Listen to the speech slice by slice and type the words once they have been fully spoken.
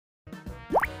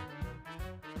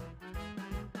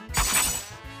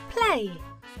play!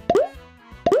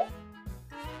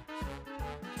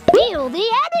 Feel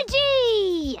the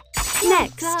energy!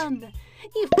 Next, done.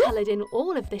 You've coloured in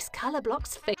all of this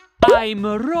Colourblocks. I'm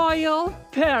royal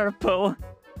purple.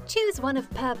 Choose one of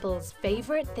Purple's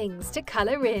favourite things to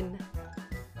colour in.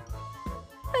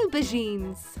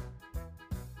 Aubergines.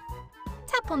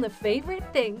 Tap on the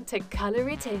favourite thing to colour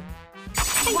it in.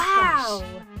 Wow!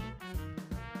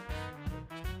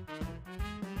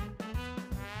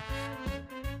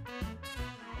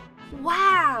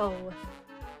 Wow!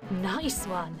 Nice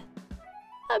one!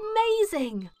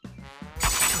 Amazing!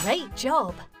 Great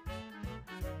job!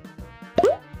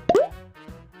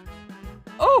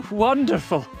 Oh,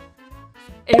 wonderful!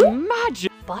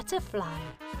 Imagine! Butterfly.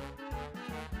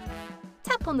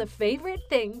 Tap on the favourite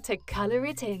thing to colour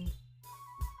it in.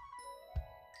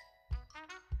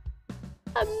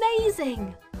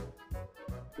 Amazing!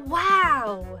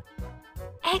 Wow!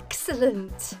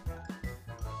 Excellent!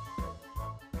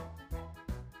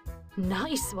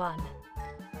 Nice one!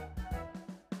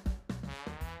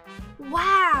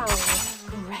 Wow!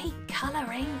 Great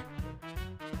colouring!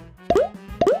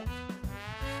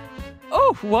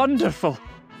 Oh, wonderful!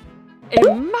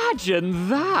 Imagine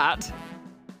that!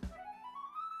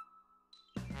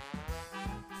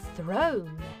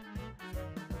 Throne.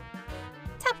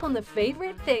 Tap on the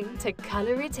favourite thing to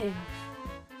colour it in.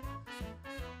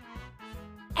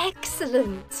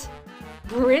 Excellent!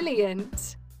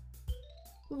 Brilliant!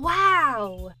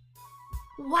 Wow!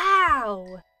 Wow!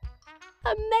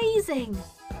 Amazing!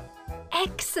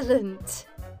 Excellent!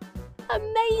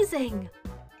 Amazing!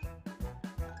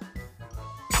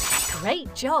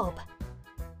 Great job!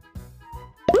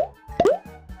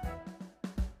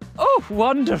 Oh,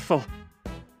 wonderful!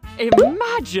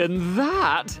 Imagine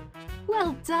that!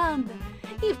 Well done!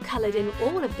 You've coloured in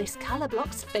all of this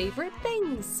Colourblocks' favourite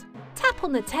things. Tap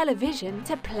on the television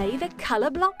to play the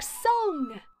Colourblocks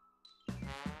song.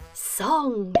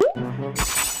 Song.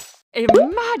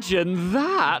 Imagine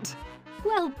that!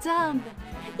 Well done!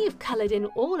 You've coloured in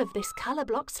all of this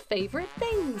Colourblocks' favourite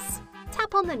things.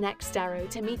 Tap on the next arrow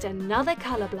to meet another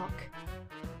Colorblock.